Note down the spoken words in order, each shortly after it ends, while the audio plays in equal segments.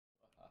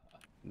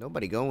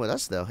Nobody going with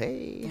us though.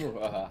 Hey,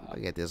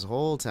 we get this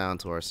whole town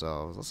to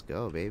ourselves. Let's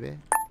go, baby.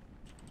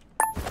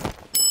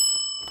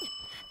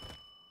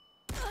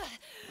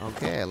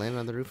 Okay, I landed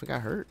on the roof and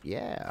got hurt.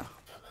 Yeah.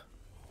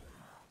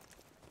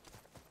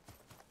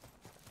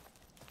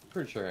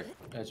 Pretty sure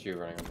that's you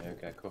running on me.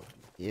 Okay, cool.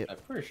 Yep. I'm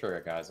pretty sure I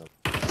got guys on.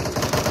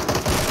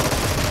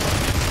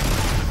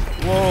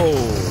 Whoa.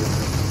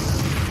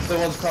 The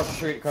one's across the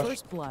street.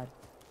 First blood.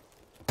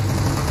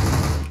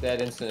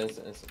 Dead instant.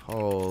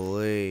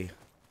 Holy.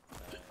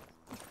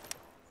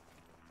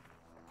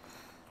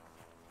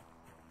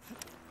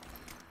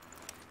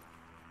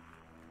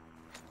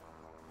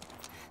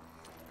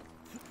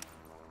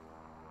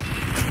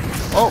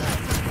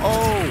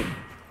 Oh!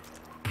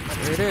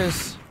 There it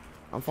is.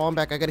 I'm falling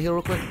back. I gotta heal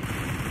real quick.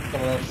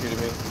 Someone else shooting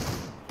me.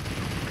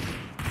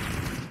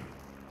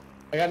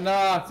 I got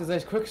knocked as I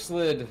quick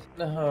slid.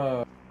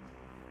 No.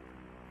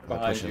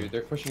 Behind you.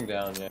 They're pushing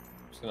down, yeah. I'm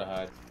just gonna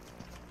hide.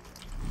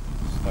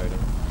 Just fight them.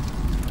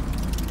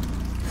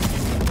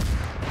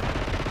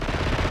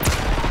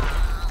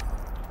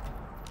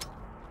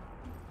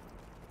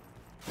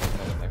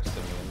 Next to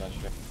me, I'm not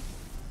sure.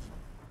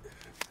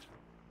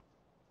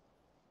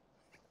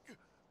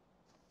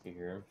 You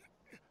hear him?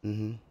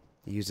 Mm-hmm.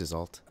 He used his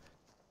ult.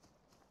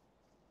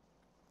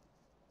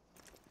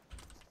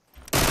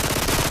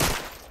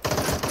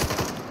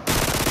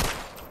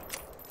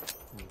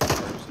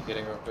 Where's he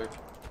getting real quick?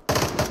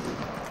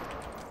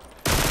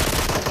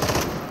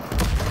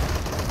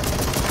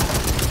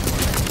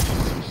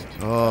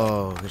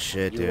 Oh, good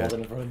shit, You rolled dude.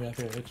 in front of me, I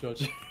think I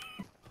headshot you.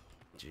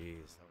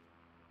 Jeez.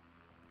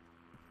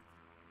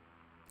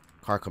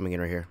 Car coming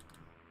in right here.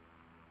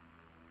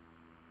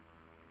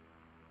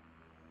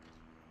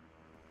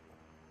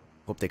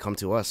 Hope they come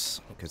to us,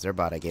 because they're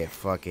about to get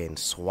fucking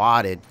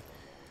swatted.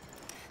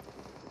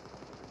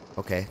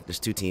 Okay, there's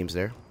two teams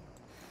there.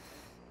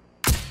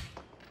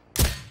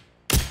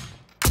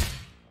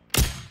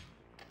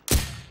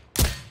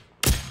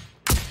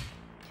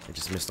 I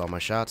just missed all my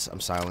shots. I'm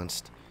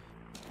silenced.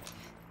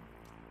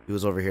 He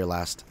was over here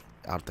last,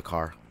 out of the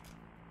car.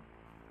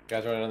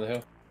 Guys running on the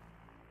hill.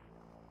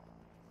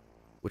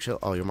 Which hill?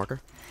 Oh, your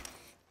marker?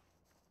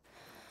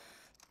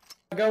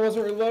 My gun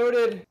wasn't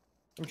reloaded.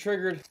 I'm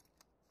triggered.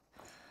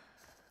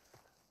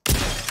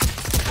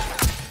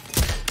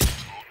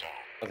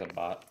 That's a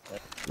bot.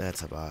 Right?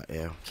 That's a bot,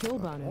 yeah. Kill Oh,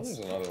 bonus. there's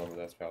another one, but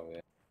that's probably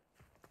it.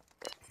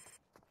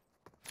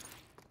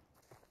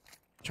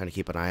 Trying to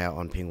keep an eye out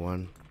on ping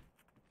 1.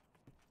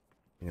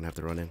 I'm gonna have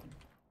to run in.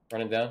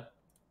 Running down.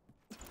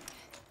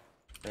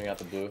 Running out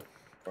the blue.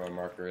 Where my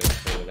marker is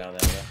further down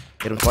that way.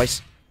 Hit him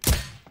twice.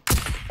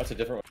 That's a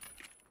different one.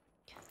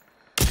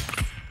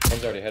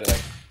 One's already headed. I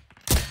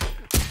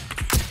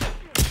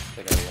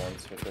think I won,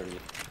 so 30.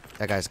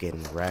 That guy's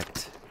getting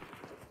wrecked.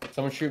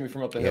 Someone shoot me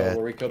from up the hill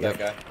where we killed that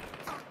guy.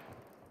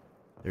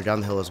 They're down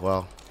the hill as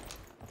well.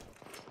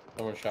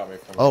 Someone shot me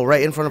from. Oh,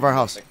 right in front of our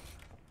house.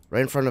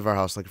 Right in front of our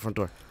house, like the front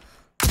door.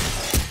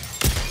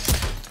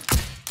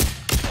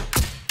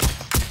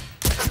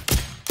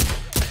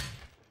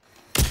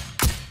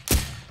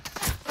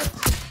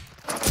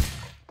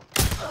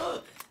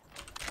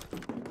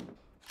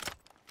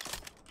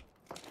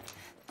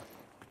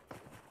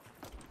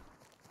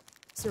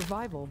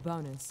 Survival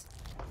bonus.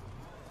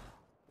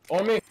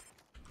 On me.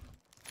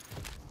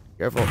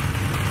 Careful.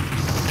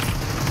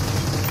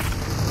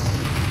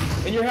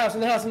 In your house,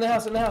 in the house.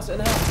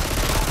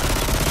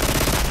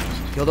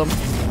 Killed him.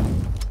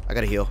 I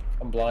gotta heal.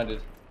 I'm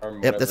blinded.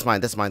 Yep, that's mine.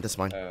 That's mine.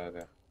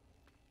 Okay.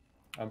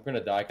 I'm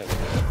gonna die because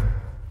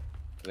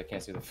I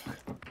can't see the fuck.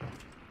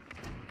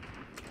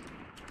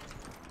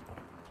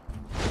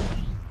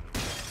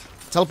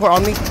 Teleport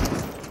on me.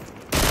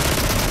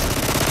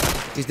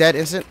 He's dead.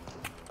 Instant.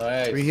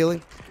 Nice.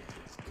 Rehealing.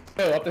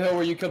 Hill, up the hill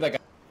where you killed that guy.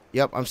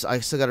 Yep, I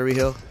still gotta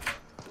reheal.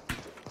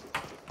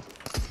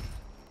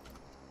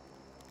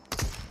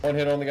 One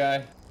hit on the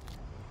guy.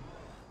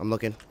 I'm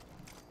looking.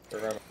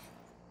 Where am I?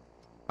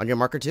 On your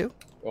marker too?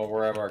 Oh,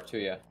 where I marked 2,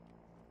 yeah.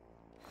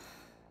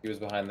 He was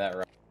behind that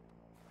rock.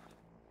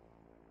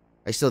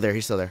 He's still there.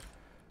 He's still there.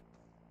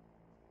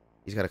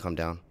 He's gotta come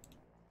down.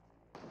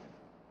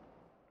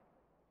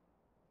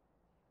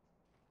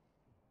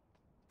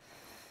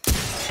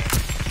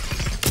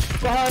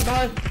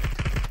 Behind.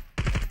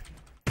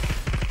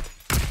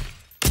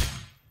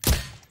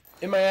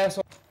 In my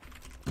asshole.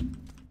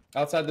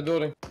 Outside the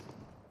building.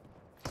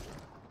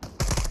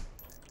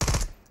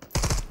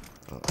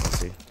 Oh, let's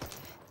see.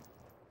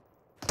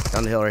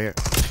 Down the hill right here.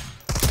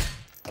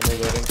 I'm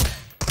reloading.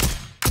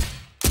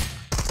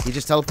 He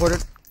just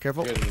teleported.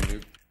 Careful. You guys are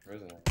noob. Where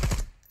is it?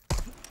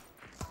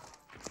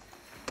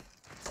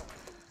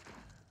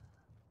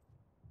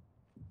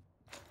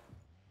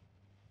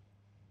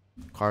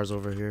 Cars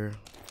over here.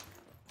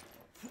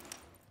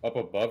 Up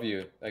above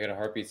you. I got a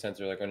heartbeat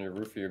sensor like on your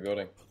roof of your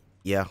building.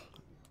 Yeah.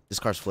 This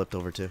car's flipped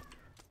over too.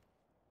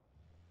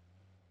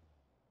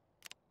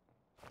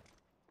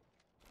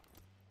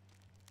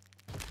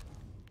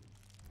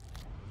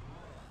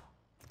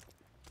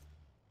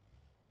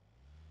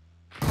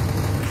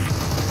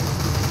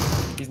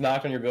 He's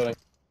knocked on your building.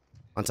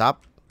 On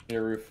top?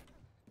 Near roof.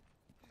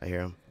 I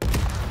hear him. Can you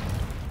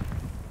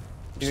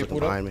Just looking pull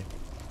up? behind me.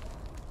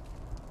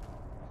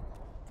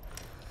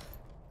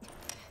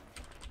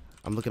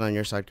 I'm looking on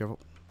your side, careful.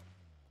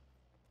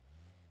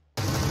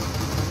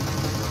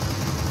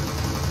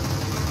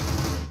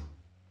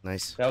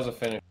 Nice. That was a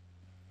finish.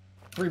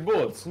 3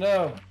 bullets,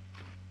 no. I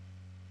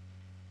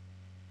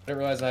didn't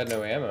realize I had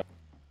no ammo.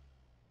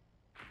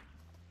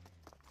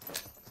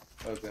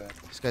 Okay.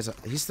 This guy's,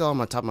 he's still on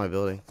my top of my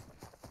building.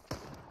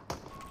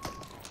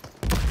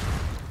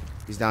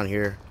 He's down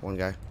here, one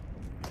guy.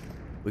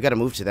 We gotta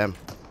move to them.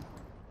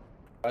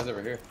 Guy's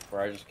over here,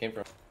 where I just came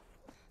from.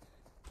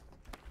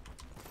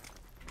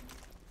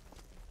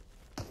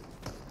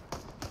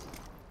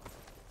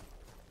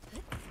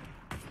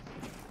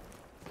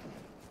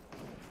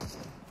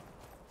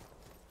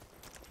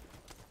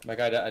 My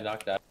guy I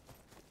knocked out.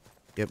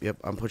 Yep.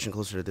 I'm pushing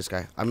closer to this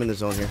guy. I'm in the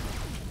zone here.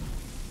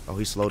 Oh,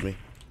 he slowed me.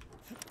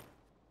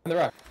 On the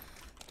rock.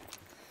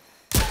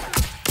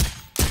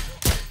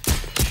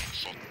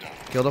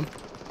 Killed him.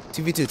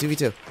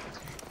 2v2.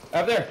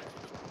 Up there.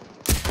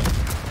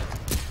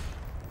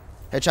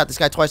 Headshot this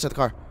guy twice at the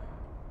car.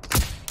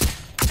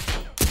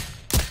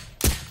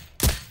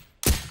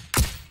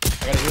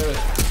 I gotta heal this.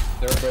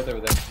 They were both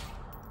over there.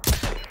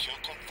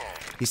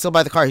 He's still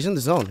by the car. He's in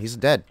the zone. He's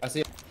dead. I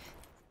see him.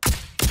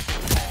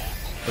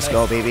 Let's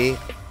go, baby.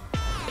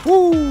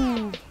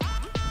 Woo!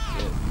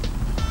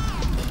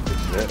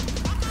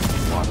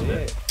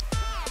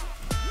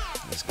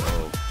 Let's go,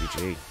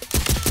 GG.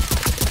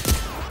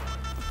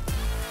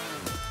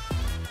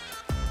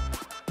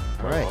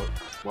 All right.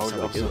 Why was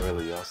you up so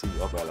early, y'all? See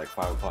you up at like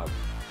 5 o'clock.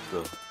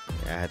 Yeah,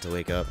 I had to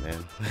wake up,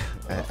 man.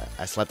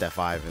 I slept at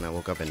 5 and I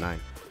woke up at 9.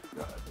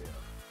 God.